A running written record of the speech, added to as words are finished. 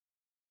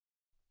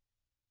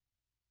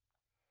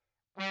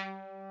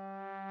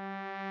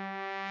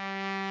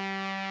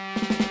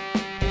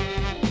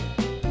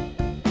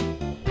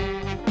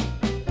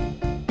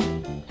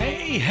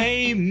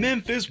Hey,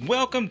 Memphis,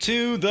 welcome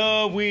to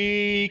the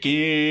weekend.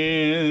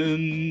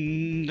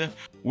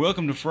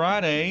 Welcome to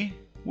Friday.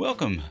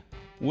 Welcome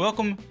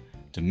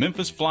to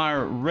Memphis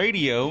Flyer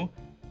Radio,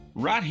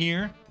 right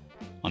here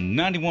on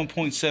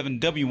 91.7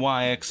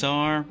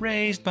 WYXR,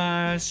 raised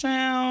by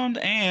sound,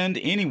 and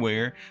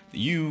anywhere that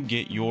you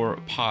get your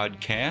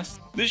podcasts.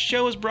 This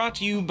show is brought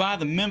to you by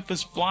the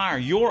Memphis Flyer,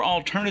 your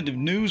alternative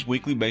news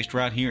weekly based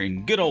right here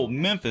in good old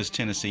Memphis,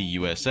 Tennessee,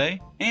 USA.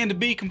 And to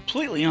be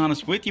completely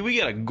honest with you, we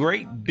got a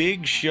great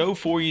big show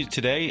for you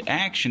today,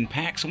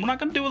 action-packed, so we're not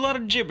going to do a lot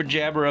of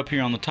jibber-jabber up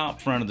here on the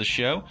top front of the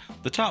show.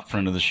 The top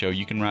front of the show,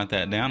 you can write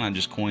that down, I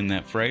just coined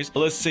that phrase. But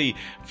let's see,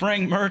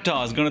 Frank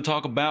Murtaugh is going to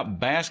talk about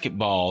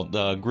basketball.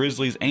 The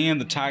Grizzlies and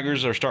the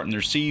Tigers are starting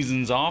their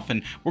seasons off,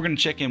 and we're going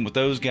to check in with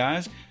those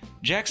guys.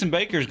 Jackson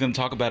Baker is going to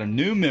talk about a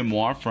new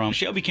memoir from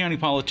Shelby County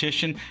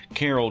politician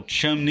Carol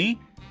Chumney.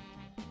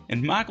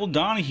 And Michael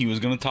Donahue is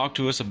going to talk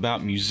to us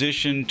about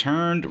musician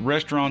turned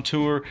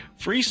restaurateur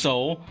Free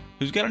Soul,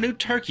 who's got a new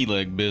turkey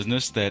leg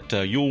business that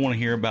you'll want to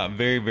hear about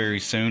very, very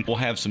soon. We'll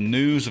have some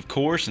news, of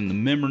course, in the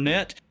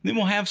MemorNet. Then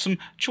we'll have some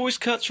choice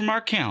cuts from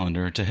our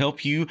calendar to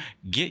help you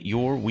get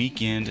your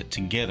weekend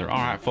together. All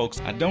right,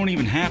 folks, I don't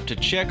even have to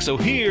check, so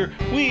here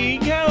we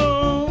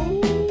go.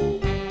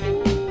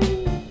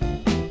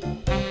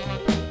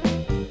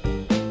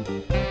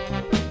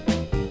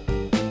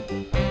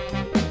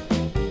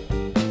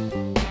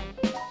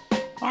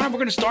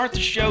 We're going to start the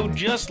show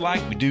just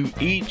like we do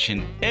each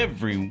and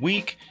every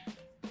week.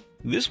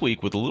 This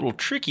week with a little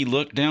tricky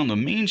look down the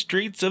mean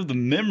streets of the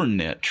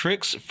MemorNet.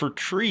 Tricks for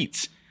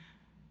treats.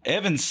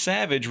 Evan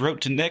Savage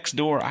wrote to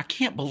Nextdoor, "I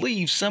can't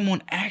believe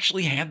someone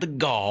actually had the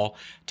gall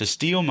to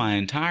steal my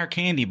entire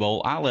candy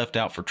bowl I left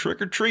out for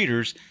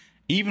trick-or-treaters,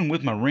 even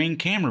with my Ring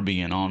camera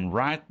being on,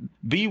 right?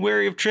 Be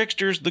wary of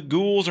tricksters. The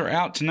ghouls are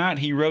out tonight,"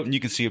 he wrote, and you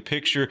can see a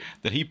picture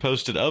that he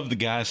posted of the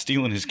guy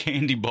stealing his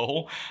candy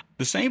bowl.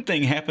 The same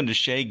thing happened to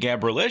Shay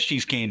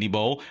Gabrieleschi's candy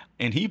bowl,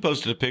 and he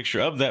posted a picture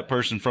of that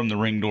person from the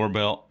Ring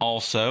doorbell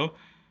also.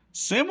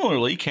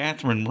 Similarly,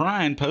 Catherine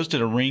Ryan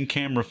posted a Ring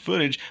camera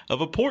footage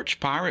of a porch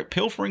pirate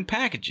pilfering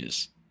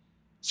packages.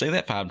 Say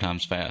that 5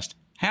 times fast.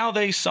 How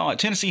they saw it.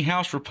 Tennessee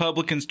House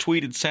Republicans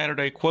tweeted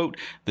Saturday, quote,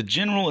 "The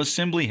General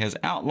Assembly has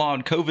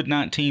outlawed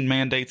COVID-19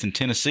 mandates in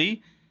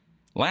Tennessee.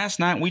 Last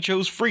night we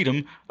chose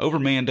freedom over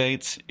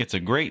mandates. It's a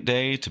great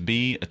day to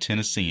be a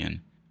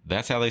Tennessean."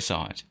 That's how they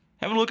saw it.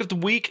 Having a look at the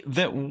week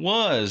that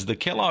was. The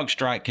Kellogg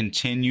strike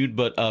continued,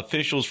 but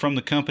officials from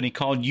the company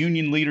called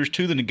union leaders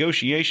to the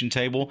negotiation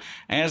table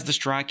as the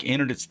strike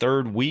entered its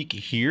 3rd week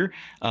here.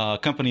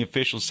 Company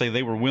officials say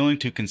they were willing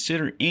to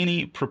consider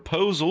any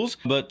proposals,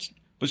 but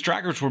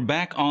strikers were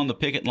back on the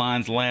picket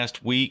lines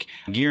last week,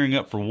 gearing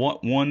up for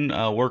what one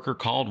worker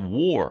called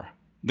war.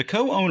 The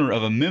co-owner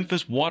of a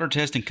Memphis water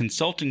testing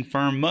consulting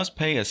firm must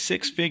pay a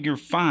 6-figure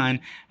fine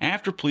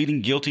after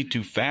pleading guilty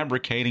to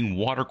fabricating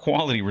water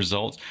quality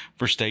results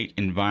for state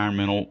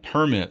environmental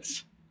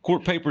permits.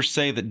 Court papers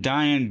say that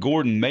Diane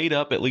Gordon made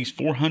up at least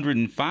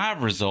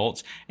 405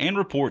 results and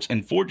reports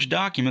and forged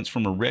documents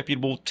from a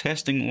reputable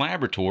testing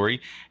laboratory,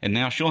 and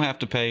now she'll have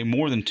to pay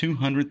more than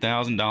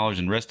 $200,000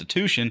 in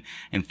restitution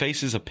and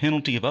faces a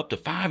penalty of up to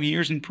 5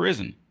 years in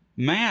prison.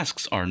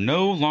 Masks are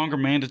no longer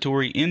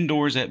mandatory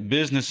indoors at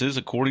businesses,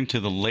 according to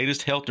the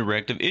latest health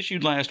directive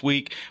issued last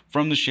week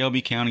from the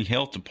Shelby County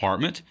Health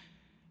Department.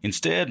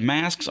 Instead,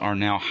 masks are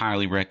now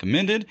highly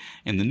recommended,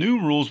 and the new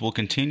rules will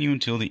continue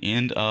until the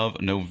end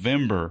of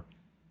November.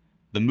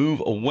 The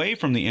move away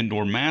from the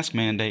indoor mask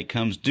mandate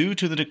comes due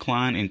to the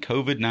decline in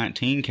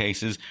COVID-19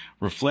 cases,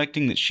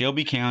 reflecting that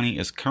Shelby County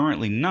is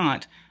currently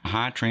not a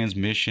high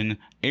transmission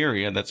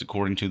area. That's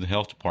according to the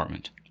health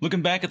department.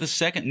 Looking back at the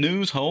second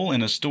news hole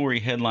in a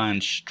story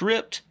headline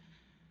Stripped,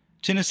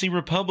 Tennessee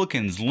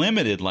Republicans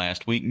limited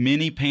last week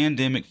many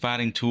pandemic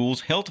fighting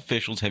tools health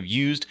officials have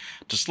used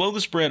to slow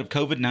the spread of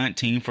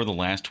COVID-19 for the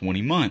last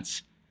 20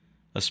 months.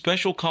 A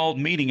special called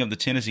meeting of the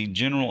Tennessee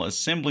General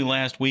Assembly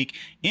last week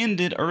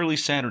ended early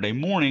Saturday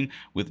morning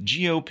with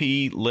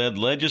GOP-led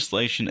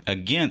legislation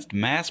against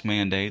mask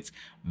mandates,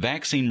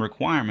 vaccine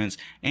requirements,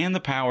 and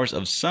the powers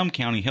of some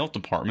county health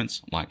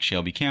departments, like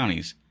Shelby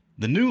County's.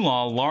 The new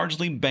law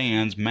largely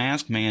bans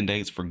mask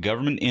mandates for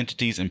government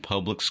entities and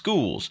public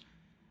schools.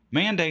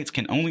 Mandates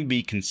can only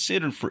be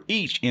considered for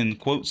each in,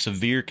 quote,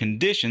 severe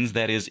conditions,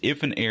 that is,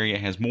 if an area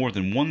has more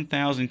than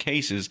 1,000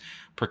 cases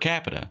per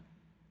capita.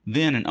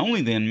 Then and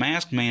only then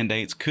mask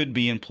mandates could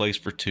be in place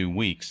for 2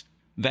 weeks.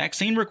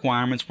 Vaccine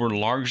requirements were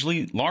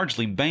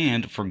largely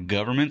banned for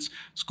governments,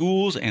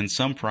 schools, and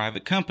some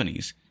private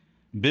companies.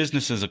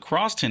 Businesses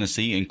across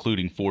Tennessee,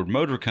 including Ford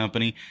Motor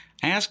Company,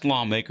 asked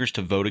lawmakers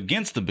to vote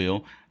against the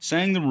bill,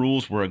 saying the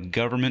rules were a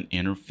government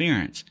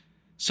interference.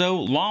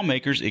 So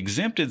lawmakers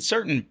exempted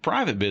certain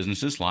private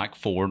businesses like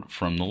Ford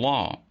from the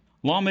law.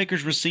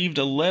 Lawmakers received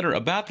a letter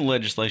about the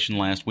legislation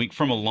last week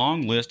from a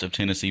long list of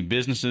Tennessee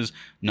businesses,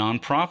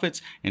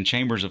 nonprofits, and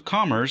chambers of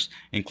commerce,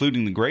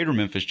 including the Greater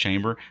Memphis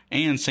Chamber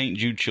and St.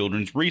 Jude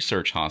Children's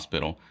Research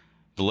Hospital.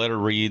 The letter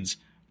reads,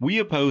 "We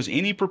oppose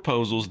any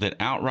proposals that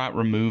outright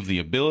remove the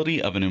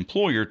ability of an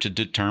employer to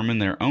determine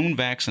their own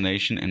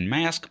vaccination and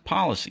mask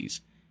policies.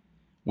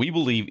 We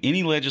believe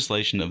any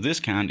legislation of this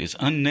kind is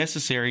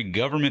unnecessary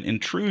government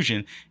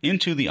intrusion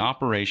into the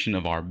operation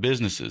of our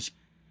businesses.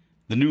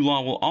 The new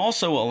law will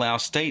also allow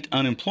state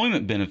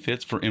unemployment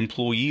benefits for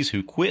employees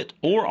who quit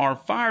or are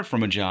fired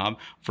from a job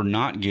for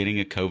not getting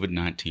a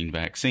COVID-19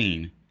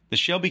 vaccine." The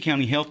Shelby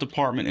County Health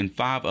Department and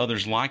 5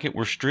 others like it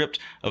were stripped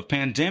of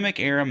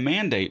pandemic-era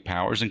mandate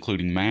powers,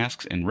 including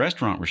masks and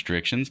restaurant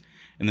restrictions,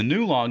 and the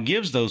new law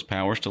gives those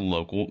powers to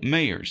local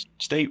mayors.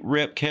 State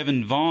Rep.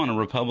 Kevin Vaughn, a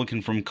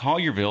Republican from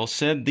Collierville,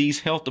 said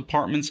these health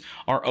departments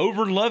are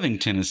over-loving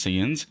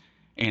Tennesseans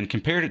and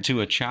compared it to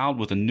a child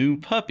with a new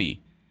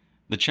puppy.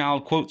 The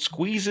child, quote,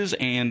 squeezes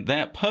and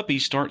that puppy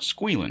starts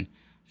squealing.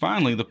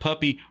 Finally, the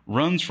puppy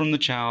runs from the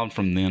child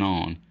from then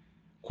on.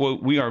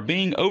 Quote, "We are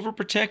being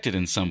overprotected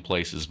in some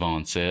places,"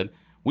 Vaughn said.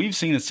 "We've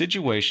seen a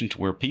situation to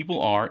where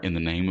people are, in the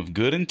name of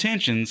good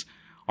intentions,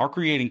 are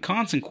creating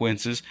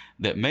consequences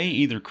that may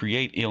either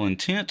create ill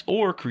intent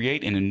or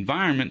create an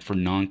environment for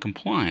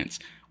noncompliance,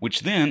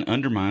 which then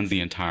undermines the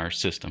entire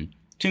system."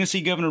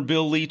 Tennessee Governor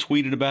Bill Lee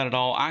tweeted about it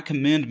all. "I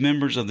commend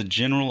members of the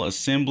General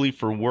Assembly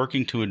for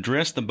working to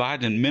address the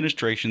Biden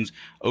administration's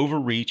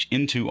overreach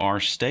into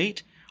our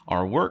state,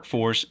 our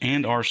workforce,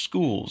 and our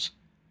schools.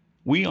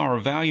 We are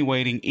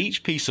evaluating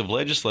each piece of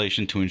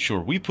legislation to ensure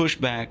we push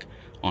back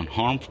on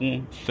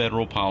harmful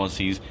federal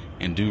policies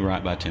and do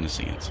right by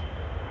Tennesseans."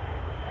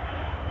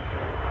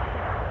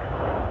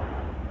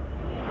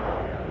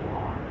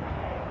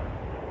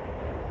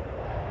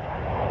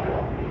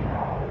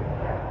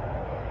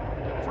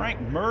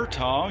 Frank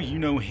Murtaugh, you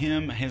know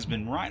him, has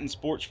been writing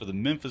sports for the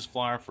Memphis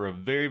Flyer for a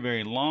very,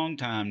 very long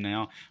time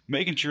now,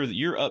 making sure that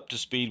you're up to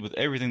speed with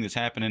everything that's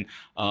happening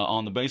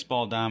on the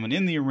baseball diamond,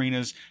 in the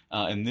arenas.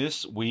 And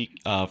this week,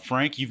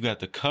 Frank, you've got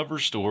the cover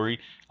story.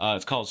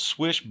 It's called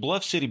 "Swish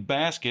Bluff City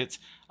Baskets."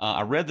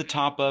 I read the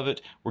top of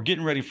it. We're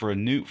getting ready for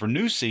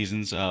new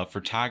seasons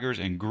for Tigers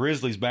and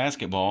Grizzlies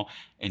basketball,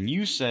 and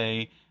you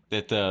say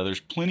that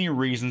there's plenty of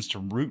reasons to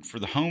root for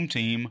the home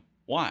team.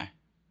 Why?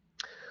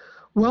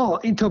 Well,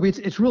 and Toby,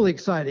 it's really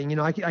exciting.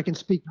 I can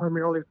speak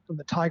primarily from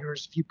the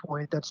Tigers'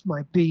 viewpoint. That's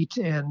my beat.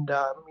 And,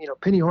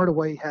 Penny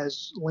Hardaway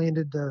has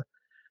landed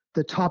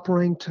the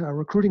top-ranked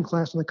recruiting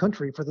class in the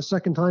country for the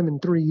second time in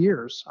 3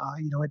 years.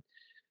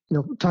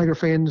 Tiger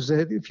fans,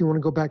 if you want to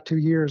go back 2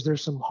 years,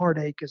 there's some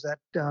heartache as that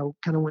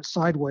kind of went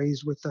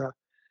sideways with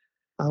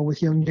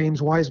young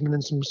James Wiseman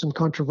and some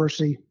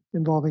controversy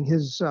involving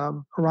his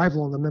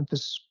arrival on the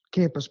Memphis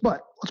campus.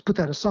 But let's put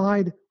that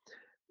aside.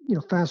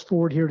 Fast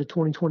forward here to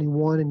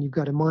 2021, and you've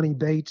got Imani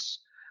Bates,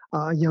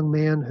 a young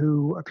man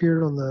who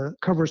appeared on the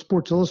cover of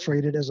Sports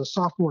Illustrated as a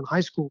sophomore in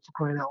high school, for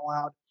crying out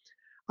loud,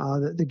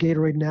 the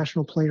Gatorade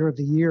National Player of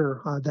the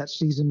Year that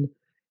season.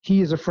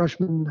 He is a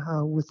freshman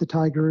with the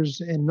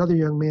Tigers, and another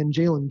young man,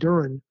 Jalen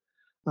Duren,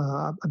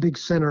 a big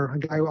center, a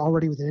guy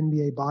already with an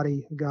NBA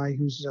body, a guy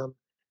who's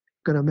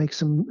going to make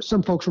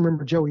some folks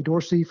remember Joey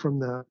Dorsey from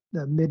the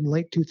mid and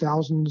late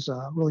 2000s,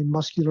 really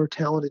muscular,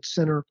 talented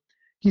center.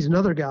 He's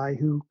another guy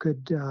who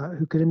could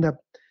end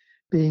up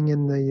being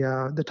in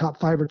the top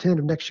 5 or 10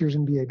 of next year's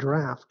NBA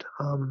draft.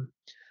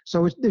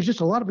 So there's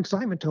just a lot of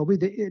excitement, Toby.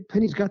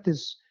 Penny's got the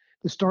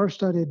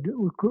star-studded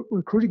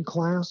recruiting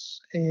class,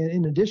 and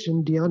in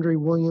addition, DeAndre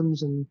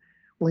Williams and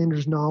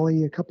Landers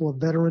Nolly, a couple of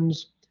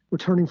veterans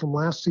returning from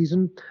last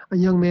season. A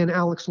young man,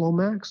 Alex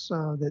Lomax,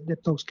 that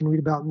folks can read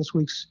about in this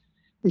week's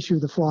issue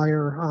of the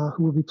Flyer,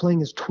 who will be playing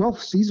his 12th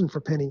season for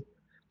Penny.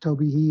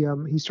 Toby,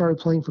 he started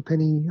playing for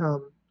Penny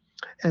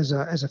as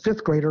a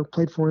fifth grader,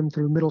 played for him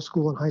through middle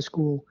school and high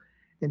school,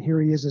 and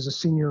here he is as a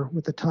senior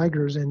with the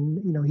Tigers,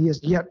 and he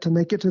has yet to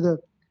make it to the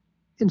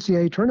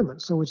NCAA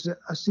tournament. So it's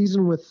a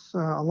season with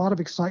a lot of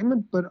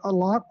excitement, but a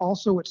lot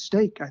also at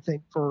stake, I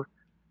think, for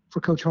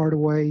Coach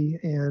Hardaway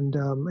and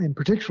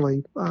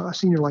particularly a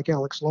senior like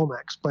Alex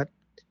Lomax. But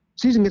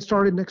season gets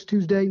started next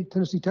Tuesday.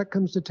 Tennessee Tech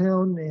comes to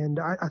town, and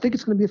I think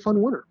it's going to be a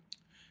fun winter.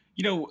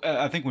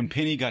 I think when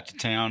Penny got to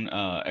town,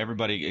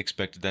 everybody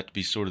expected that to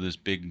be sort of this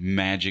big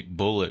magic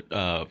bullet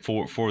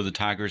for the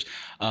Tigers.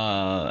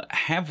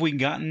 Have we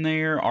gotten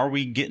there? Are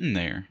we getting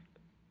there?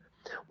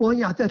 Well,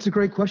 yeah, that's a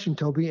great question,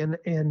 Toby.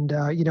 And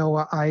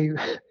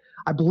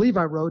I believe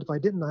I wrote, if I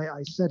didn't,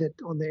 I said it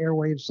on the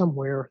airwaves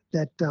somewhere,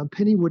 that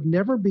Penny would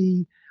never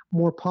be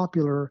more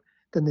popular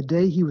than the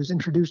day he was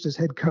introduced as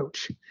head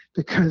coach,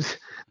 because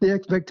the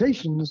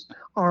expectations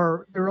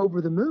they're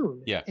over the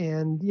moon. Yeah.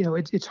 And,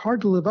 it's hard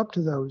to live up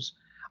to those.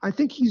 I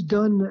think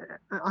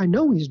I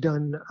know he's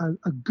done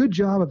a good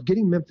job of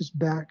getting Memphis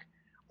back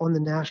on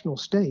the national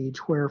stage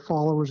where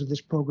followers of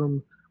this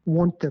program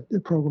want the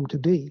program to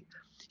be.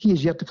 He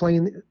has yet to play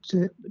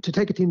to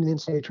take a team to the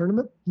NCAA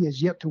tournament. He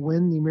has yet to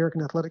win the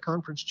American Athletic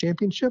Conference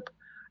championship,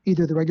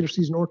 either the regular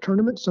season or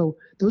tournament. So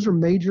those are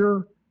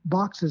major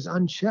boxes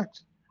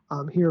unchecked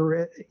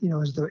here,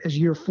 as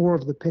year 4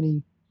 of the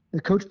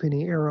Coach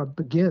Penny era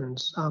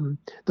begins.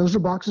 Those are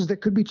boxes that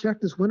could be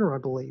checked this winter, I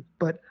believe.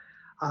 But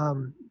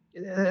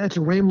that's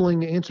a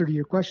rambling answer to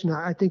your question.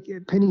 I think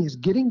Penny is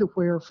getting to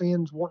where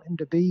fans want him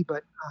to be,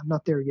 but I'm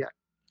not there yet.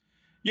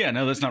 Yeah,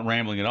 no, that's not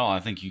rambling at all. I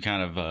think you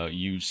kind of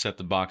you set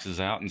the boxes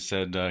out and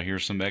said,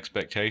 here's some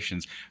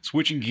expectations.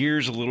 Switching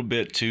gears a little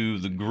bit to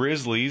the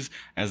Grizzlies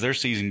as their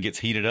season gets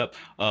heated up.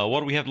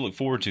 What do we have to look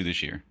forward to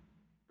this year?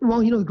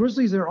 Well, the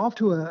Grizzlies are off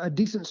to a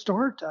decent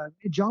start.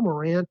 Ja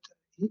Morant,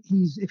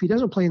 if he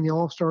doesn't play in the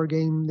All-Star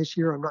game this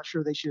year, I'm not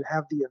sure they should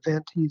have the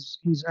event.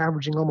 He's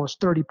averaging almost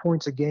 30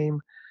 points a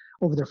game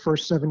over their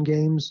first 7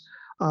 games.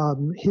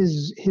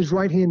 His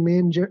right-hand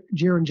man,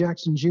 Jaren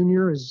Jackson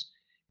Jr., is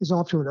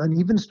off to an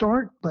uneven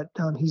start, but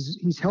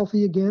he's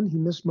healthy again. He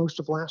missed most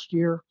of last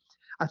year.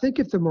 I think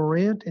if the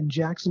Morant and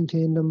Jackson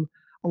tandem,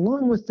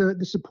 along with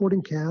the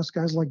supporting cast,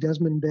 guys like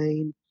Desmond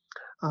Bane,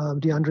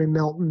 DeAndre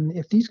Melton,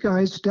 if these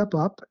guys step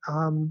up,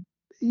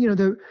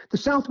 the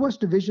Southwest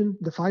Division,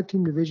 the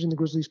 5-team division the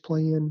Grizzlies play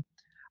in,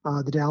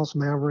 the Dallas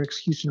Mavericks,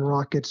 Houston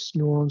Rockets,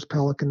 New Orleans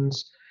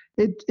Pelicans,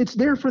 it's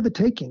there for the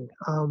taking.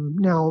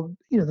 Now,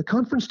 the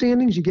conference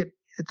standings, you get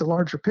at the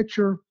larger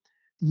picture,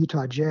 the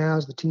Utah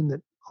Jazz, the team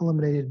that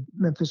eliminated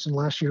Memphis in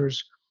last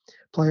year's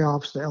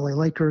playoffs, the LA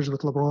Lakers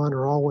with LeBron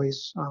are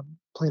always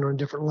playing on a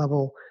different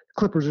level. The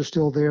Clippers are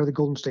still there. The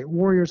Golden State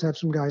Warriors have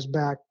some guys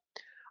back.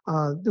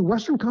 The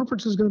Western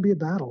Conference is going to be a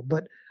battle,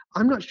 but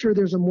I'm not sure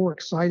there's a more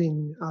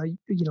exciting,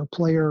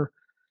 player,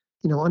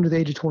 under the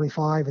age of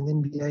 25 in the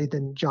NBA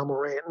than Ja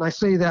Morant. And I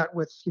say that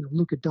with,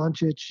 Luka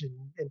Doncic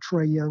and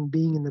Trae Young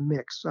being in the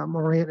mix.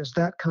 Morant is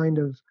that kind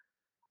of,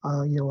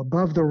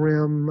 above the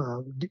rim.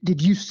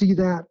 Did you see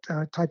that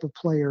type of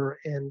player?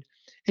 And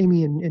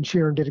Amy and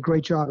Sharon did a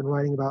great job in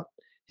writing about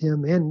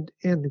him and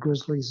the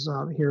Grizzlies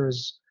here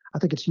is, I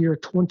think it's year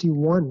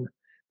 21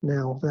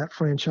 now of that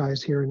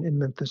franchise here in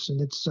Memphis. And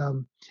it's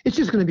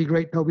just going to be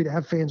great, Toby, to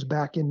have fans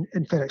back in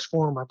FedEx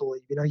Forum, I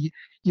believe. You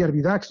got to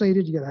be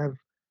vaccinated. You got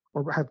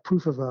to have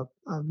proof of a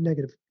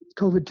negative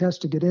COVID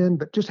test to get in.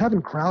 But just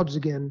having crowds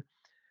again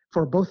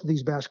for both of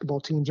these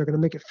basketball teams are going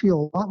to make it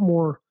feel a lot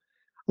more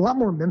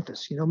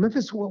Memphis.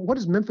 Memphis, what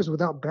is Memphis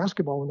without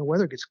basketball when the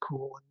weather gets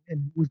cool?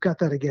 And we've got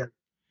that again.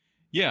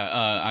 Yeah,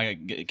 I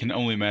can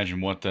only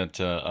imagine what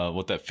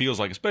that feels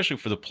like, especially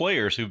for the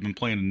players who've been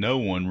playing no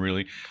one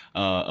really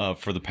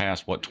for the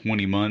past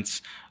 20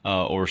 months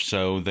or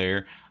so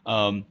there.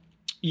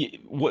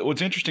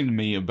 What's interesting to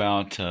me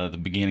about the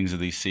beginnings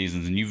of these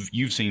seasons, and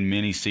you've seen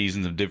many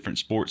seasons of different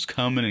sports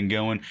coming and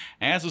going.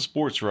 As a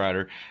sports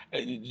writer,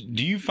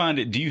 do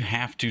you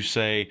have to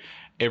say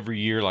every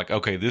year, like,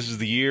 okay, this is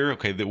the year,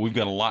 okay, that we've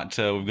got a lot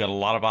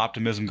of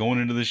optimism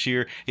going into this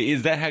year?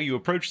 Is that how you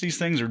approach these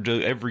things, or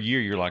every year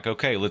you're like,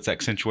 okay, let's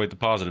accentuate the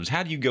positives?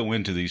 How do you go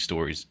into these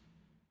stories?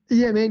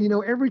 Yeah, man,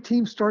 every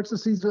team starts the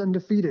season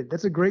undefeated.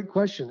 That's a great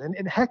question.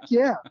 And heck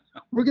yeah,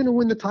 we're going to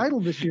win the title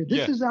this year.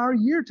 This is our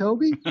year,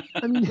 Toby.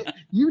 I mean,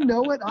 you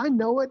know it. I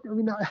know it. I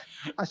mean,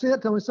 I say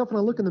that to myself when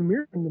I look in the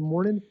mirror in the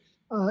morning.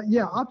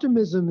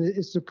 Optimism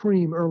is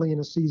supreme early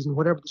in a season,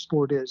 whatever the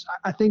sport is.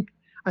 I think,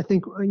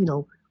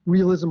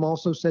 realism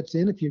also sets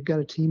in if you've got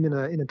a team in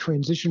a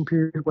transition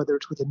period, whether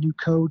it's with a new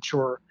coach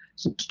or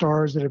some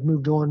stars that have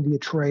moved on via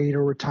trade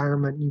or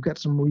retirement, and you've got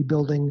some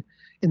rebuilding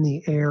in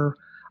the air.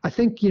 I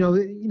think,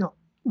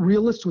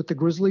 realists with the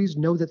Grizzlies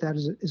know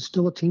that is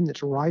still a team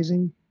that's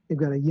rising. They've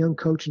got a young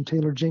coach in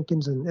Taylor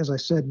Jenkins. And as I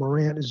said,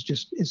 Morant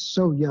is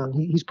so young.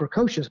 He's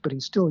precocious, but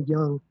he's still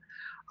young.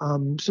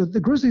 So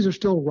the Grizzlies are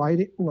still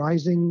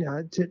rising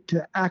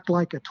to act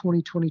like a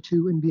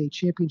 2022 NBA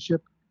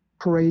championship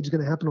parade is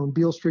going to happen on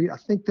Beale Street. I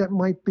think that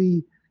might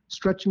be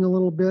stretching a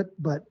little bit,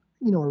 but,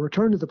 a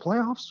return to the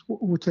playoffs,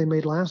 which they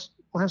made last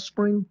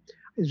spring,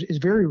 is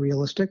very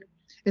realistic.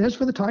 And as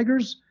for the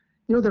Tigers,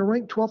 they're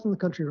ranked 12th in the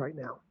country right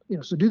now.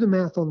 So do the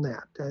math on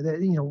that.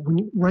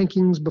 When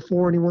rankings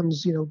before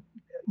anyone's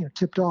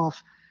tipped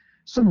off,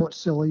 somewhat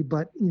silly.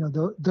 But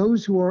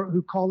those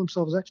who call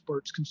themselves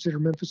experts consider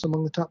Memphis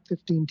among the top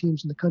 15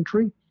 teams in the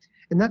country,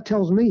 and that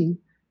tells me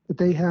that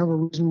they have a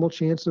reasonable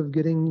chance of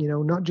getting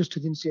not just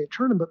to the NCAA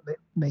tournament, but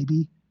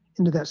maybe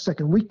into that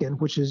second weekend,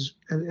 which is,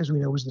 as we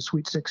know, is the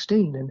Sweet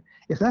 16. And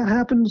if that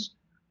happens,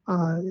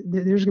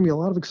 there's going to be a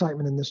lot of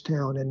excitement in this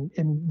town.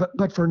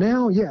 But for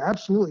now, yeah,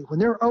 absolutely. When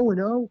they're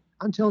 0-0,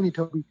 I'm telling you,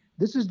 Toby,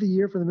 this is the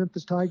year for the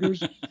Memphis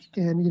Tigers.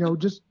 And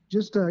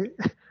just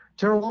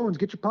Terrell Owens,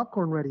 get your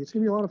popcorn ready. It's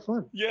going to be a lot of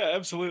fun. Yeah,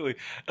 absolutely.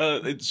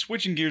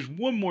 Switching gears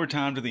one more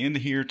time to the end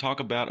of here, talk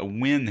about a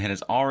win that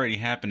has already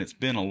happened. It's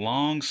been a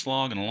long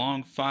slog and a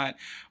long fight,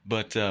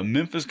 but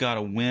Memphis got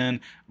a win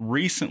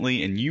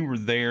recently, and you were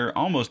there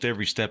almost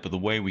every step of the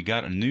way. We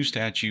got a new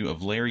statue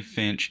of Larry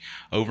Finch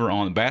over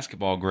on the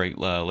basketball great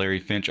Larry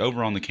Finch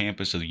over on the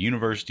campus of the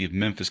University of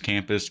Memphis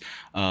campus.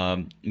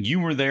 You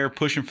were there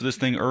pushing for this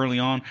thing early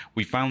on.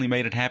 We finally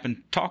made it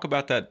happen. Talk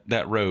about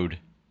that road.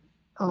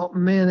 Oh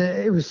man,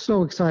 it was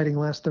so exciting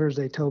last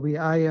Thursday, Toby.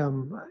 I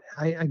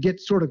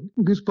get sort of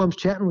goosebumps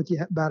chatting with you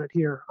about it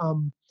here.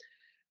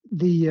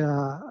 The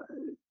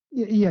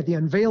Yeah, the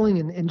unveiling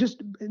and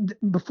just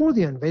before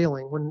the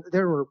unveiling, when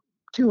there were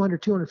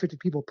 200, 250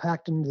 people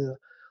packed into the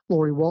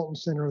Lori Walton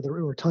Center, the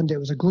Rotunda. It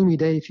was a gloomy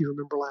day, if you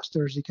remember last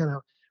Thursday, kind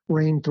of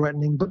rain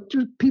threatening, but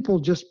people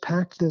just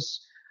packed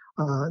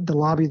the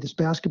lobby of this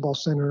basketball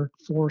center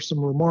for some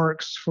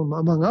remarks from,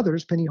 among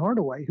others, Penny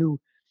Hardaway, who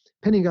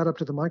Penny got up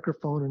to the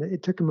microphone, and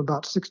it took him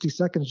about 60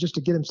 seconds just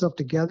to get himself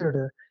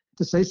together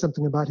to say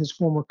something about his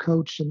former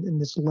coach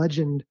and this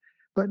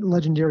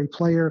legendary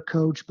player,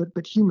 coach,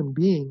 but human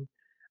being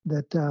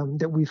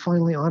that we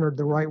finally honored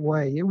the right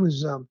way. It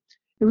was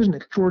an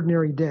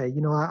extraordinary day.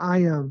 You know,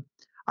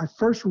 I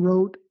first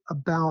wrote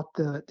about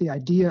the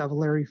idea of a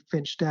Larry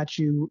Finch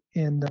statue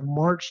in the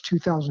March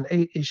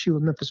 2008 issue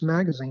of Memphis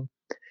Magazine,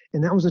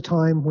 and that was a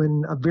time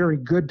when a very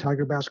good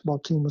Tiger basketball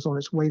team was on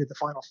its way to the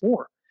Final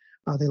Four.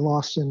 They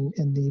lost in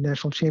the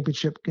national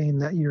championship game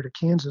that year to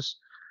Kansas.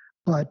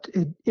 But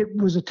it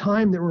was a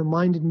time that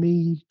reminded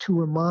me to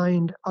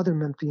remind other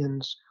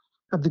Memphians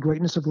of the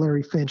greatness of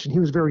Larry Finch. And he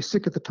was very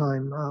sick at the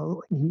time.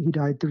 He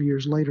died 3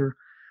 years later.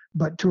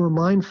 But to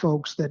remind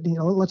folks that, you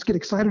know, let's get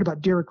excited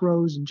about Derrick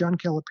Rose and John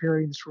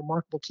Calipari and this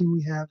remarkable team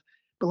we have.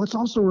 But let's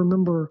also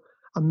remember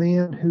a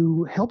man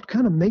who helped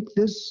kind of make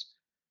this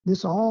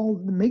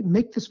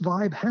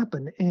vibe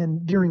happen.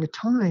 And during a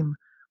time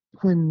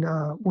when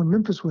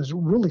Memphis was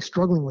really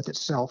struggling with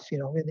itself, you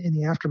know, in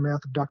the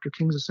aftermath of Dr.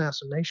 King's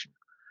assassination.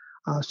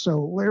 So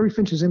Larry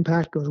Finch's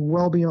impact goes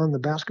well beyond the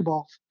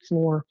basketball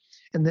floor,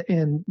 and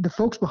the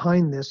folks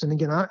behind this. And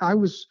again, I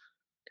was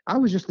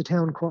just the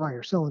town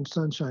crier selling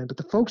sunshine, but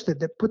the folks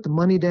that put the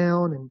money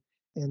down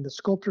and the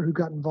sculptor who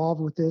got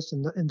involved with this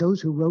and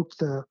those who wrote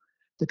the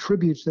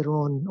tributes that are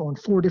on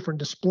 4 different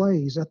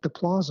displays at the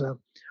plaza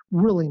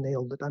really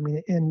nailed it. I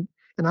mean,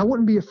 and I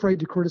wouldn't be afraid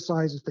to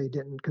criticize if they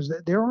didn't, because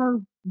there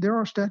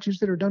are statues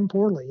that are done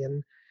poorly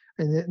and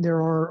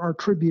there are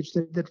tributes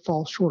that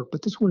fall short.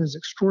 But this one is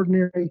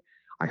extraordinary.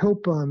 I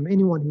hope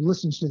anyone who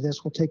listens to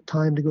this will take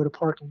time to go to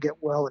Park and Get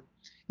Well. And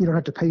you don't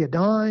have to pay a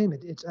dime.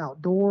 It's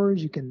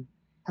outdoors. You can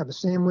have a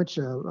sandwich,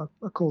 a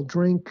cold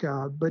drink,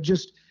 but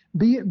just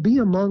be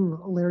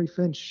among Larry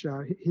Finch,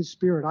 his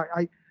spirit.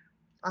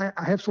 I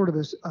have sort of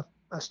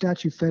a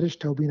statue fetish,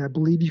 Toby, and I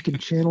believe you can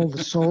channel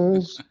the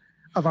souls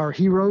of our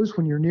heroes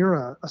when you're near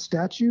a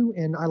statue.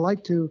 And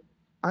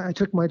I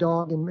took my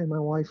dog and my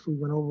wife. We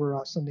went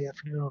over Sunday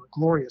afternoon on a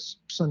glorious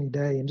sunny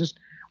day, and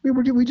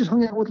we just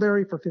hung out with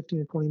Larry for 15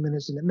 or 20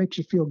 minutes, and it makes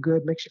you feel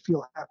good, makes you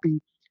feel happy,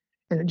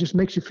 and it just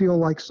makes you feel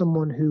like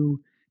someone who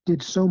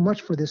did so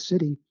much for this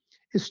city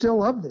is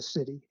still of this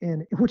city,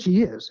 and which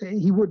he is.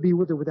 He would be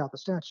with it without the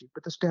statue,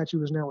 but the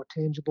statue is now a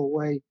tangible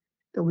way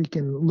that we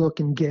can look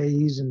and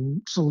gaze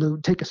and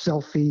salute, take a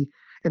selfie,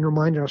 and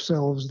remind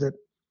ourselves that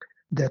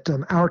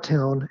our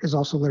town is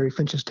also Larry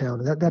Finch's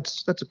town. And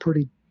that's a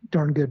pretty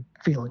darn good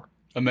feeling.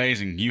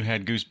 Amazing. You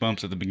had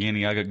goosebumps at the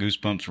beginning. I got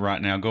goosebumps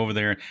right now. Go over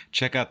there,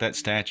 check out that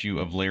statue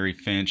of Larry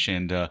Finch,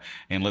 and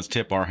let's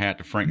tip our hat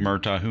to Frank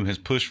Murtaugh, who has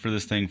pushed for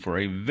this thing for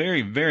a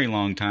very, very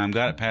long time,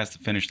 got it past the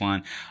finish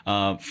line.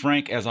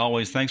 Frank, as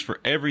always, thanks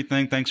for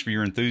everything. Thanks for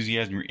your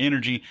enthusiasm, your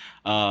energy.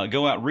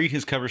 Go out, read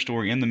his cover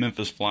story in the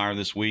Memphis Flyer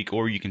this week,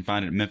 or you can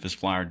find it at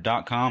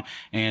memphisflyer.com,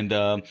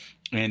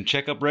 and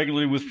check up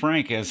regularly with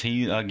Frank, as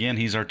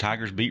he's our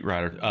Tigers beat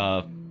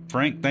writer.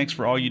 Frank, thanks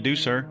for all you do,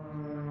 sir.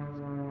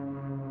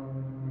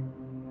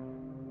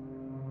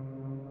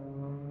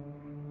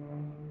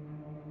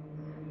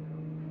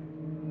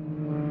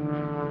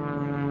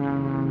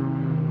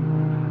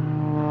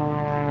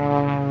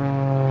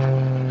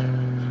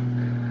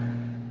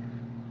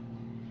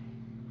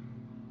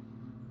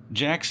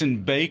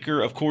 Jackson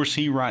Baker, of course,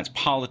 he writes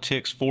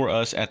politics for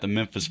us at the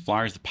Memphis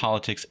Flyer, the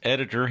politics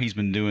editor. He's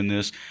been doing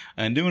this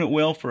and doing it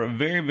well for a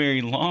very,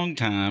 very long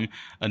time,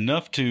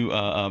 enough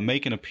to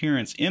make an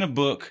appearance in a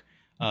book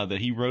that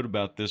he wrote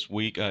about this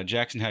week.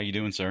 Jackson, how you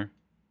doing, sir?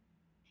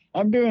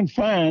 I'm doing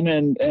fine,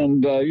 and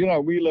you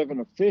know, we live in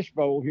a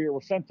fishbowl here.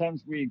 Well,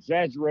 sometimes we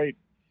exaggerate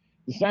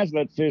the size of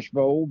that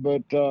fishbowl,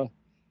 but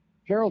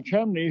Carol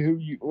Chumney, who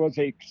was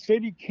a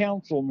city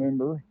council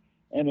member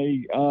and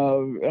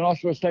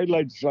also a state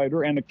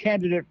legislator and a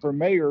candidate for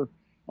mayor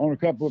on a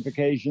couple of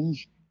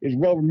occasions, is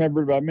well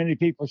remembered by many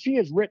people. She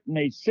has written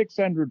a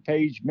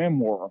 600-page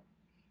memoir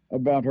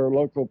about her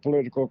local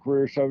political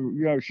career. So,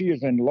 you know, she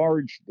has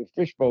enlarged the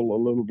fishbowl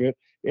a little bit.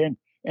 And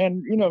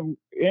you know,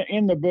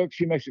 in the book,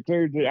 she makes it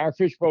clear that our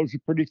fishbowl is a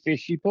pretty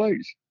fishy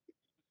place.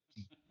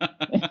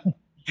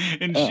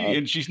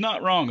 And she's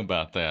not wrong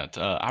about that.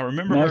 I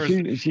remember her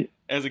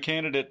as a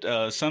candidate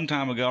some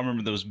time ago. I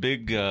remember those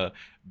big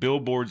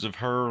billboards of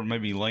her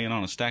maybe laying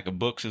on a stack of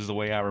books, is the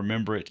way I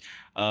remember it.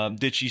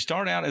 Did she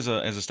start out as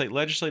a state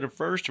legislator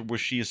first, or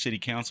was she a city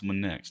councilman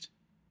next?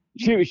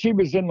 She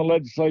was in the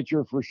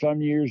legislature for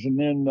some years, and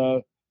then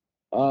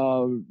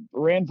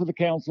ran for the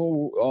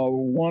council,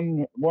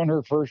 won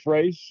her first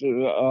race,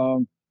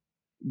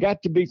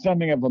 got to be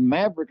something of a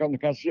maverick on the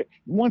council.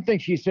 One thing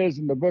she says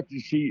in the book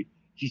is she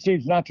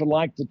seems not to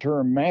like the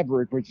term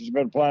maverick, which has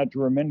been applied to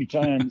her many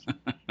times,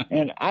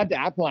 and I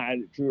applied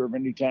it to her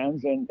many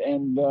times.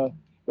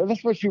 But But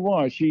that's what she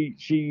was.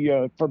 She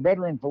for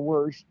better and for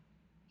worse,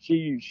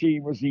 she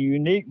was a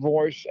unique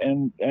voice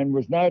and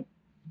was not.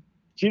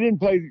 She didn't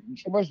play.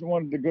 She wasn't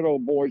one of the good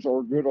old boys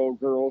or good old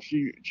girls.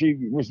 She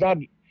was not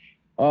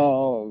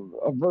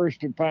averse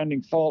to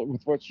finding fault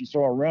with what she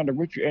saw around her.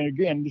 Which, and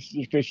again, this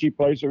is because she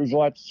plays. There was a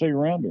lot to see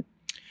around her.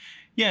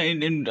 Yeah,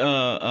 and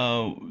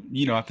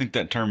you know, I think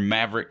that term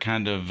maverick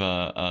kind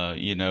of,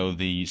 you know,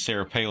 the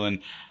Sarah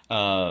Palin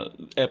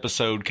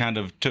episode kind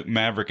of took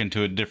Maverick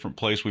into a different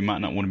place. We might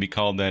not want to be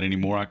called that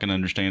anymore. I can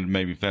understand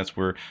maybe if that's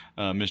where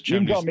Miss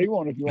Chumney. You can call me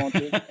one if you want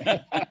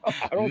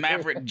to.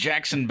 Maverick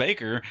Jackson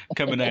Baker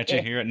coming at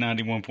you here at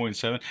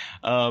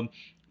 91.7.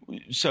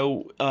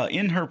 So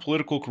in her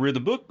political career, the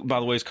book, by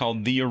the way, is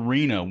called The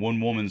Arena, One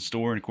Woman's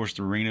Story. And of course,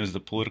 the arena is the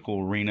political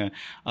arena.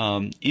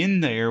 In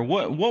there,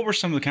 what were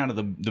some of the kind of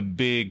the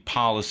big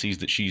policies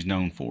that she's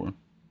known for?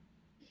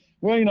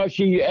 Well, you know,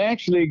 she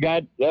actually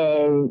got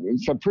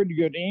some pretty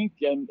good ink,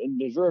 and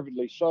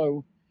deservedly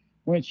so,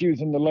 when she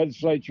was in the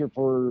legislature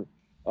for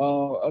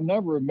a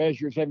number of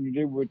measures having to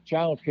do with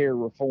child care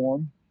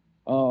reform,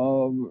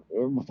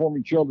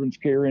 reforming children's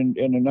care in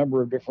a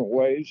number of different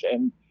ways.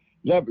 And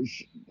that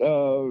was,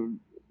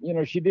 you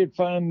know, she did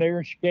fine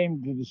there. She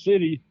came to the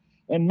city,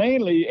 and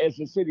mainly as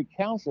a city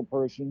council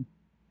person,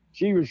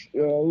 she was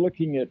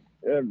looking at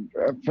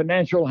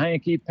financial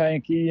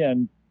hanky-panky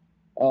and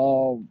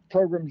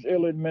programs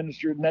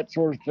ill-administered and that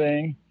sort of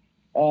thing.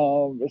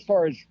 As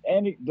far as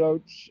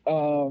anecdotes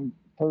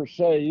per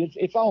se,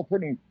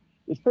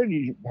 it's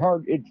pretty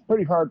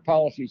hard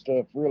policy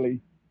stuff,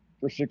 really,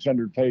 for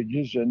 600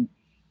 pages. And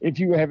if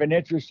you have an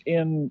interest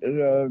in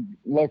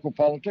local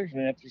politics,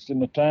 an interest in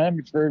the time,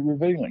 it's very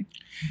revealing.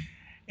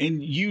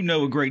 And you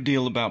know a great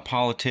deal about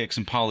politics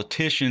and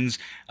politicians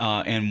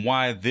and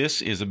why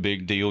this is a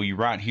big deal. You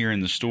write here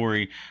in the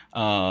story,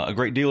 a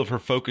great deal of her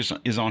focus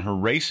is on her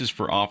races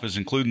for office,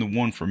 including the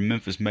one for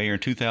Memphis mayor in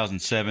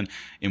 2007,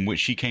 in which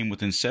she came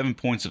within 7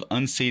 points of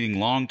unseating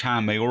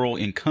longtime mayoral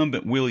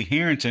incumbent Willie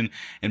Harrington,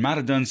 and might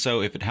have done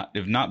so if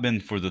not been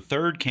for the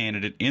third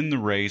candidate in the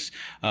race,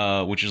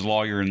 which is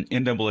lawyer and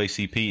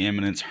NAACP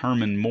eminence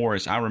Herman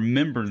Morris. I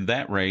remember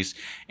that race.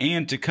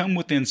 And to come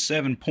within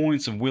 7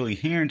 points of Willie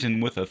Harrington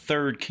with a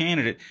third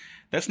candidate,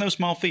 that's no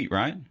small feat,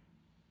 right?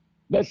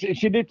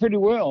 She did pretty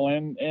well,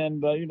 and you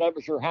know, that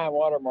was her high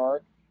water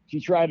mark. She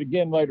tried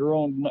again later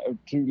on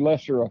to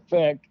lesser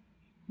effect,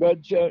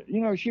 but you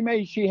know,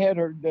 she had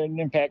an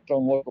impact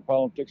on local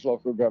politics,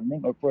 local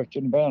government, no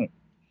question about it.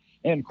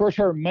 And of course,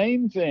 her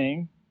main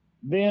thing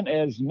then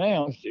as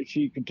now,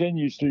 she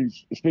continues to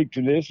speak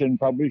to this and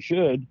probably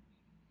should,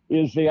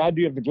 is the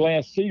idea of the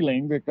glass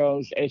ceiling,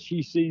 because as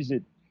she sees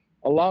it,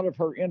 a lot of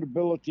her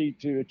inability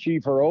to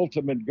achieve her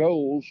ultimate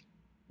goals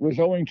was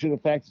owing to the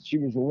fact that she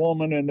was a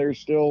woman, and there's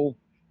still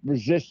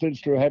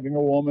resistance to having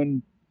a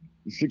woman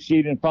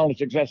succeed in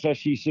politics. That's how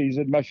she sees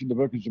it. Much of the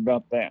book is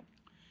about that.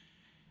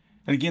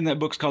 And again, that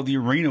book's called The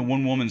Arena,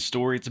 One Woman's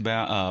Story. It's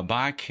about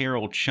by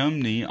Carol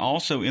Chumney.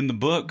 Also in the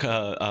book,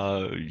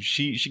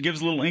 she gives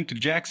a little ink to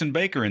Jackson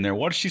Baker in there.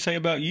 What does she say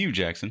about you,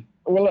 Jackson?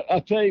 Well,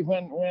 I'll tell you,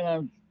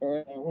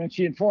 when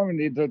she informed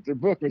me that the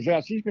book was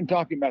out, she's been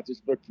talking about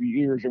this book for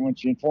years, and when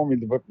she informed me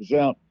the book was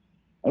out,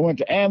 I went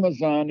to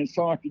Amazon and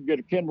saw I could get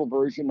a Kindle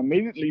version,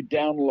 immediately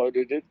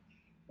downloaded it,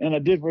 and I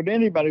did what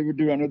anybody would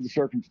do under the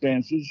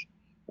circumstances.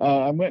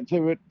 I went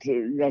through it,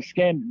 I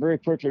scanned it very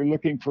quickly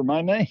looking for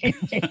my name.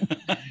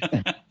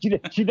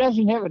 She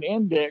doesn't have an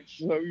index,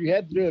 so you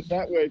had to do it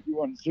that way if you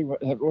want to see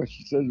what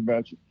she says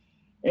about you.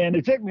 And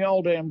it took me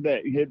all damn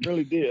day. It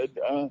really did.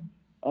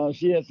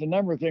 She has a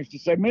number of things to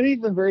say, many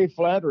of them very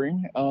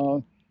flattering.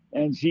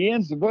 And she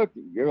ends the book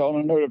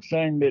on a note of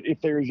saying that if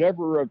there is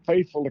ever a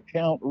faithful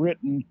account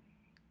written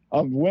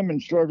of women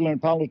struggling in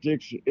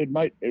politics, it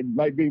might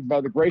be by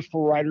the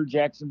graceful writer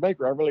Jackson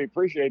Baker. I really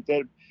appreciate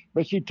that.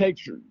 But she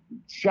takes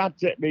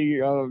shots at me,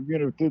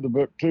 through the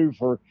book too,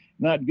 for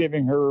not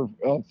giving her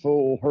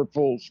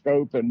full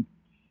scope. And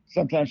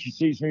sometimes she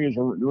sees me as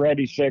a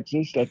ratty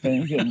sexist, I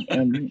think,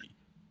 and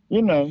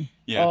you know.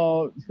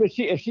 Yeah. But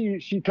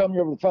she told me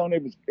over the phone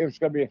it was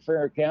going to be a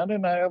fair account,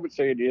 and I would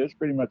say it is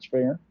pretty much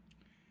fair.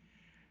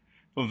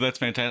 Well, that's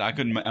fantastic. I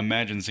couldn't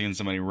imagine seeing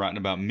somebody writing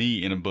about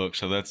me in a book.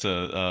 So that's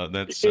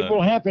it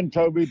will happen,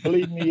 Toby.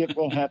 Believe me, it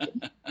will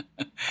happen.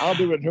 I'll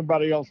do it.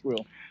 Nobody else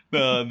will.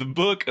 The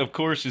book, of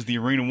course, is The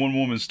Arena, One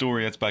Woman's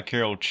Story. That's by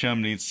Carol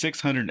Chumney. It's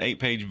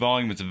 608-page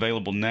volume. It's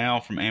available now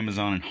from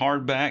Amazon in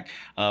hardback,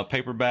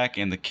 paperback,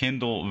 and the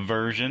Kindle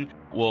version.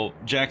 Well,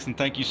 Jackson,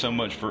 thank you so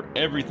much for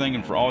everything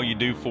and for all you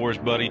do for us,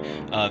 buddy.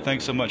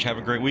 Thanks so much. Have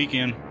a great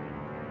weekend.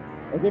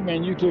 Okay,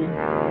 man. You too.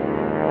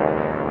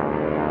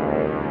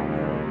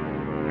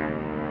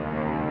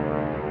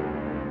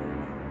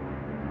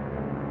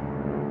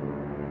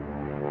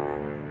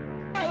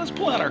 Let's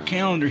pull out our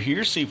calendar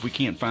here, see if we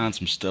can't find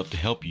some stuff to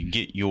help you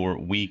get your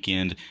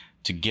weekend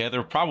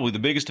together. Probably the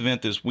biggest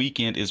event this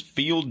weekend is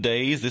Field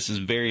Days. This is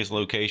various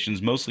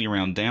locations, mostly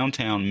around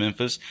downtown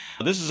Memphis.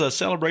 This is a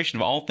celebration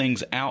of all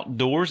things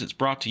outdoors. It's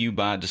brought to you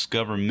by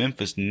Discover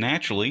Memphis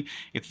Naturally.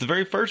 It's the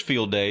very first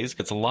Field Days.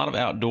 It's a lot of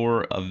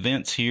outdoor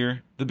events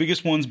here The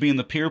biggest ones being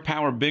the Pure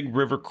Power Big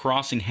River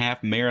Crossing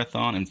Half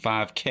Marathon and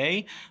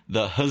 5K,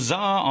 the Huzzah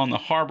on the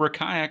Harbor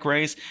Kayak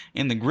Race,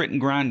 and the Grit and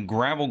Grind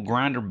Gravel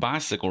Grinder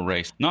Bicycle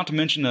Race. Not to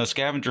mention a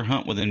scavenger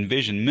hunt with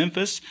Envision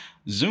Memphis,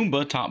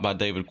 Zumba taught by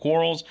David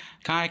Quarles,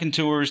 kayaking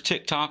tours,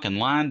 TikTok and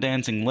line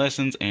dancing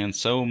lessons, and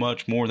so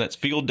much more. That's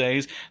field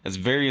days. That's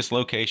various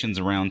locations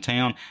around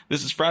town.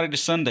 This is Friday to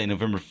Sunday,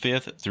 November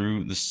 5th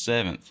through the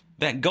 7th.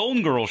 That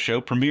Golden Girls show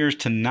premieres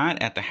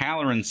tonight at the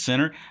Halloran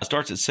Center. It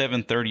starts at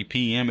 7:30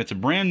 p.m. It's a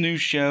brand new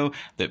show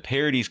that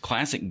parodies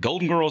classic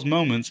Golden Girls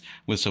moments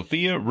with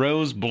Sophia,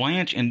 Rose,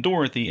 Blanche, and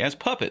Dorothy as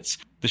puppets.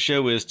 The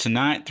show is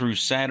tonight through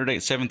Saturday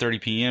at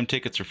 7:30 p.m.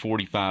 Tickets are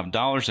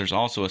 $45. There's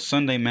also a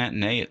Sunday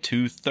matinee at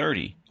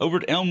 2:30. Over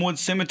at Elmwood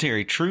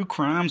Cemetery, True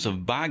Crimes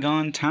of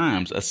Bygone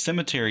Times, a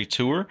cemetery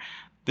tour.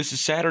 This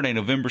is Saturday,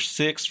 November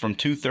 6th from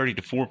 2:30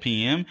 to 4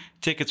 p.m.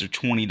 Tickets are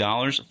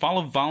 $20.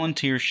 Follow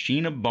volunteer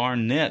Sheena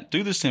Barnett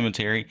through the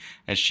cemetery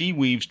as she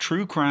weaves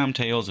true crime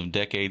tales of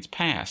decades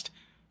past.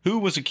 Who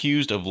was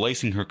accused of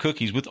lacing her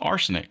cookies with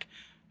arsenic?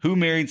 Who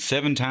married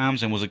 7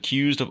 times and was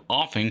accused of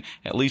offing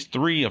at least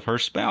 3 of her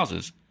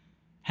spouses?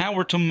 How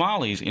were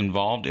tamales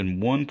involved in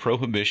one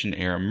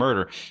Prohibition-era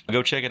murder?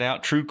 Go check it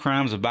out. True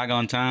Crimes of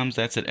Bygone Times.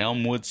 That's at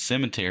Elmwood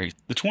Cemetery.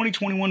 The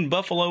 2021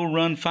 Buffalo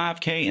Run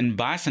 5K and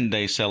Bison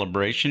Day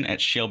celebration at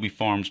Shelby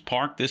Farms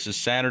Park. This is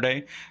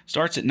Saturday.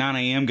 Starts at 9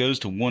 a.m., goes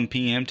to 1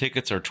 p.m.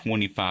 Tickets are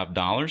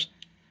 $25.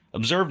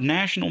 Observe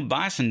National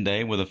Bison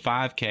Day with a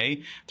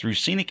 5K through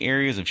scenic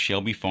areas of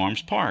Shelby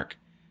Farms Park.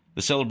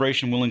 The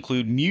celebration will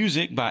include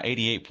music by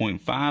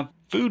 88.5,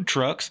 food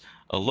trucks,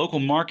 a local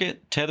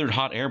market, tethered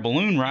hot air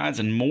balloon rides,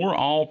 and more.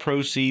 All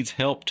proceeds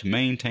help to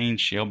maintain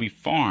Shelby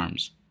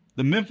Farms.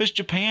 The Memphis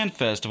Japan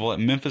Festival at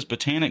Memphis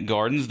Botanic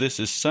Gardens. This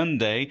is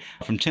Sunday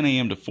from 10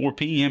 a.m. to 4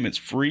 p.m. It's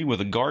free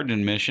with a garden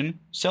admission.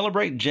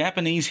 Celebrate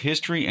Japanese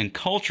history and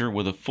culture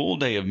with a full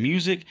day of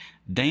music,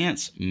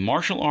 dance,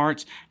 martial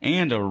arts,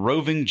 and a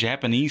roving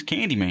Japanese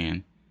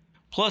Candyman.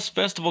 Plus,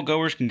 festival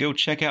goers can go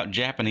check out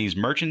Japanese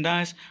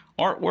merchandise,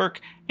 artwork,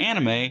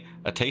 anime,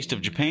 a taste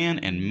of Japan,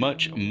 and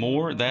much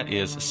more. That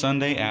is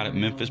Sunday out at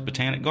Memphis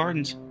Botanic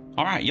Gardens.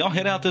 All right, y'all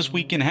head out this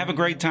weekend, have a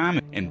great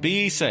time, and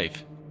be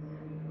safe.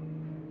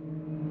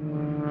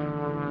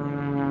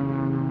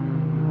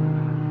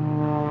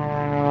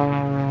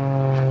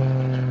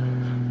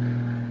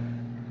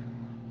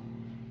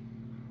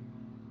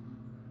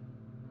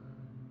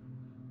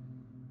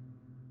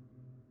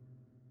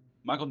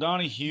 Michael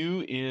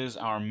Donahue is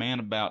our man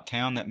about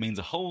town. That means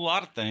a whole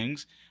lot of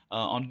things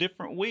on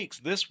different weeks.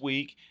 This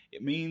week,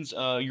 it means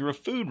you're a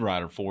food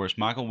writer for us.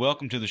 Michael,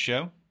 welcome to the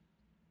show.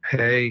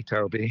 Hey,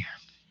 Toby.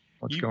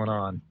 What's going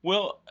on?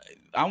 Well,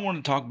 I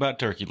want to talk about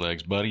turkey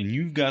legs, buddy. And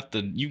you've got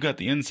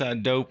the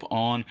inside dope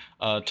on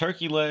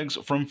turkey legs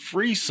from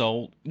Free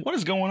Soul. What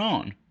is going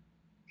on?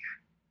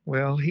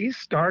 Well, he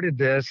started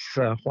this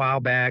a while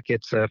back.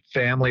 It's a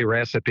family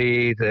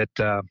recipe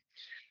that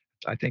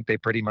I think they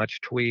pretty much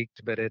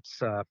tweaked, but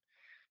it's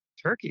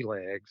turkey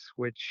legs,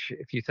 which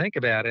if you think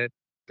about it,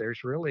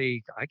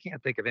 I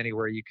can't think of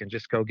anywhere you can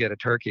just go get a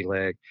turkey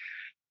leg.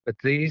 But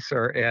these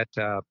are at,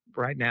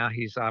 right now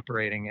he's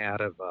operating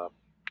out of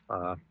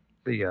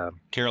the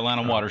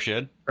Carolina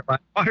Watershed.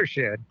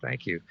 Watershed,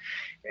 thank you.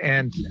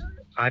 And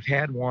I've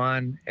had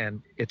one,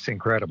 and it's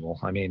incredible.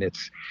 I mean,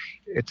 it's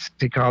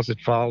he calls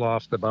it fall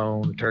off the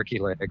bone turkey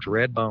legs,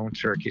 red bone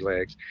turkey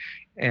legs,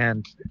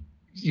 and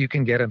you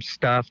can get them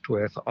stuffed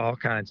with all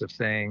kinds of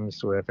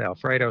things, with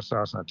Alfredo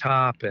sauce on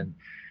top, and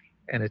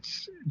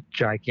it's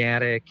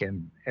gigantic.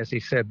 And as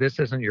he said, this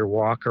isn't your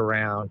walk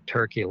around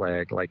turkey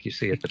leg like you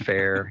see at the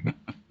fair. You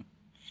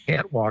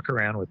can't walk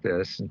around with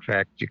this. In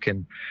fact, you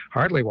can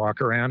hardly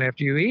walk around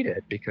after you eat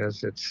it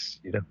because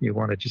it's, you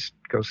want to just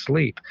go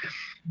sleep.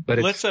 But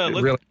let's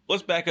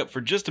back up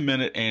for just a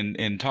minute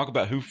and talk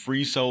about who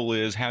Free Soul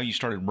is, how you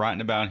started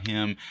writing about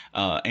him,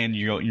 and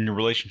your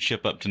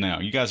relationship up to now.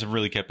 You guys have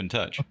really kept in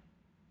touch.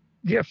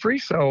 Yeah, Free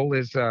Soul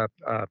is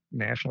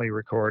nationally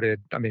recorded.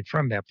 I mean,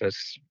 from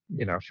Memphis,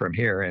 from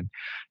here,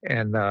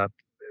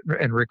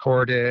 and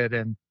recorded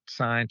and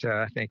signed to,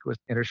 I think, with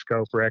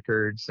Interscope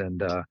Records,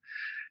 and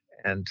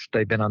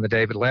they've been on the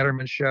David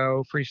Letterman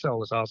show. Free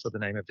Soul is also the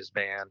name of his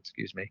band,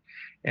 excuse me,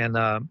 and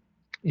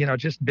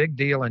just big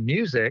deal in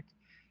music.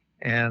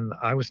 And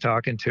I was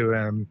talking to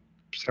him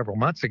several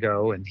months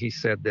ago, and he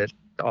said that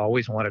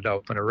always wanted to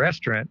open a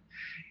restaurant.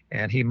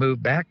 And he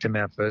moved back to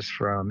Memphis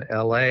from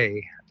L.A.,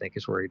 I think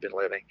is where he'd been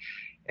living.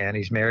 And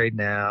he's married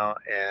now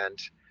and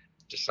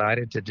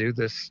decided to do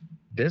this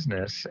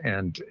business.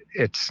 And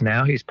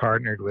now he's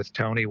partnered with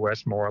Tony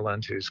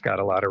Westmoreland, who's got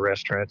a lot of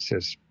restaurants,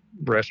 his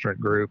restaurant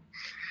group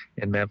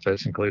in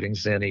Memphis, including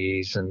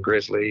Zinnies and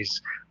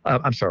Grizzlies.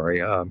 I'm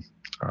sorry, not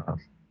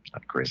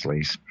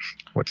Grizzlies.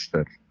 What's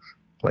the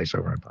place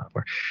over in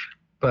Poplar?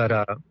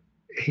 But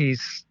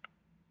he's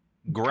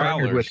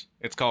Growlers.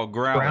 It's called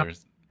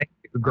Growlers.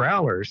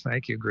 Growlers,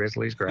 thank you,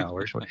 Grizzlies,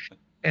 Growlers.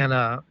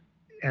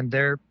 And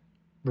they're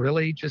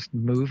really just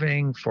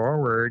moving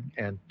forward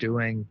and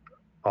doing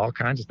all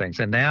kinds of things.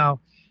 And now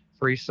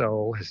Free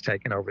Soul has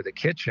taken over the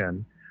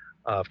kitchen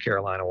of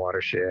Carolina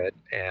Watershed,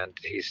 and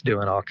he's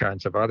doing all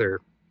kinds of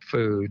other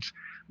foods,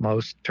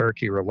 most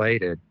turkey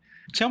related.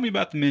 Tell me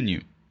about the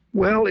menu.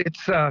 Well,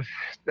 it's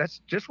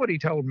that's just what he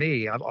told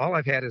me. All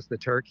I've had is the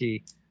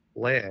turkey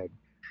leg.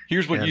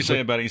 Here's what you say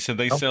about it. He said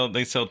they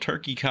sell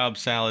turkey Cobb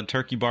salad,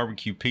 turkey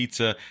barbecue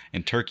pizza,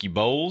 and turkey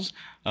bowls.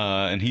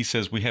 And he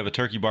says we have a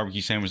turkey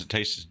barbecue sandwich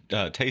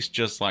that tastes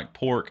just like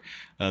pork.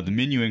 The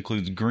menu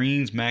includes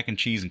greens, mac and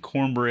cheese, and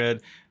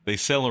cornbread. They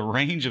sell a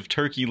range of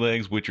turkey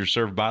legs, which are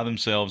served by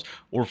themselves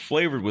or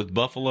flavored with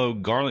buffalo,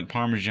 garlic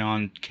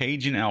parmesan,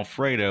 Cajun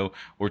Alfredo,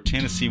 or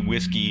Tennessee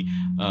whiskey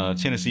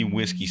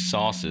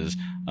sauces.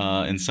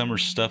 And some are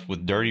stuffed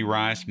with dirty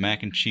rice,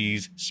 mac and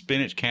cheese,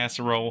 spinach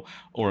casserole,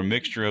 or a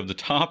mixture of the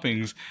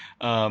toppings.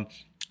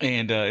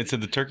 And it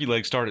said the turkey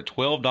legs start at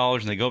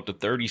 $12 and they go up to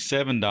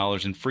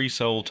 $37. And Free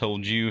Soul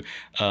told you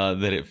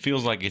that it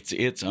feels like it's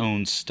its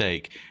own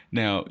steak.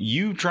 Now,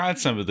 you tried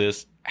some of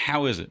this.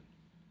 How is it?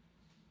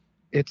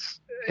 It's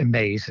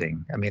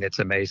amazing. I mean, it's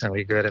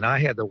amazingly good. And I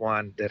had the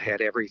one that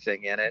had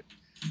everything in it.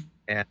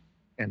 And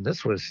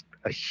this was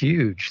a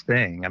huge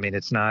thing. I mean,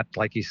 it's not,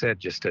 like you said,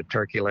 just a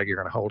turkey leg you're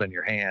going to hold in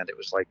your hand. It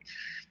was like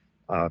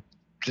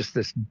just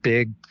this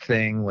big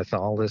thing with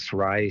all this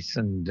rice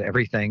and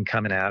everything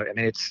coming out. I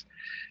mean,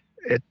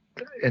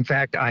 in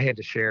fact, I had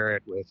to share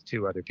it with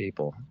 2 other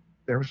people.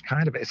 There was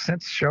kind of,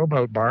 since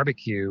Showboat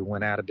Barbecue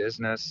went out of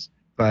business,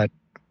 but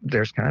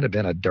there's kind of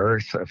been a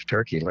dearth of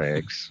turkey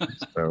legs.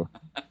 So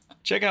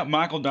check out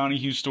Michael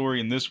Donohue's story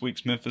in this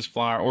week's Memphis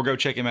Flyer, or go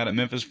check him out at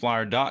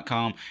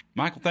memphisflyer.com.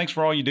 Michael, thanks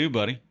for all you do,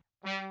 buddy.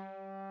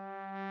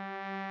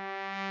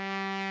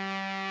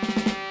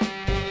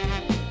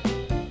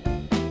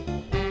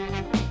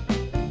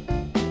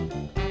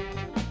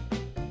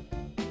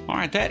 All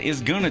right, that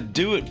is going to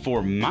do it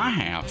for my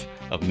half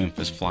of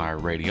Memphis Flyer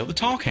Radio, the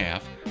talk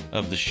half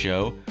of the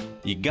show.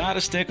 You got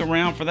to stick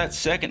around for that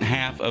second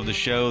half of the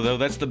show, though.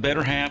 That's the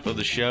better half of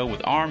the show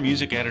with our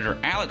music editor,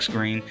 Alex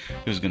Green,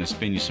 who's going to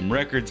spin you some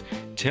records,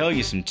 tell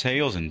you some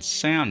tales, and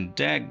sound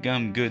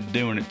dadgum good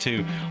doing it,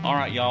 too. All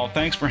right, y'all.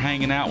 Thanks for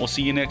hanging out. We'll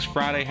see you next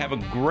Friday. Have a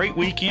great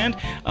weekend.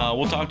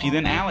 We'll talk to you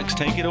then. Alex,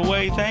 take it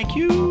away. Thank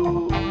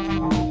you.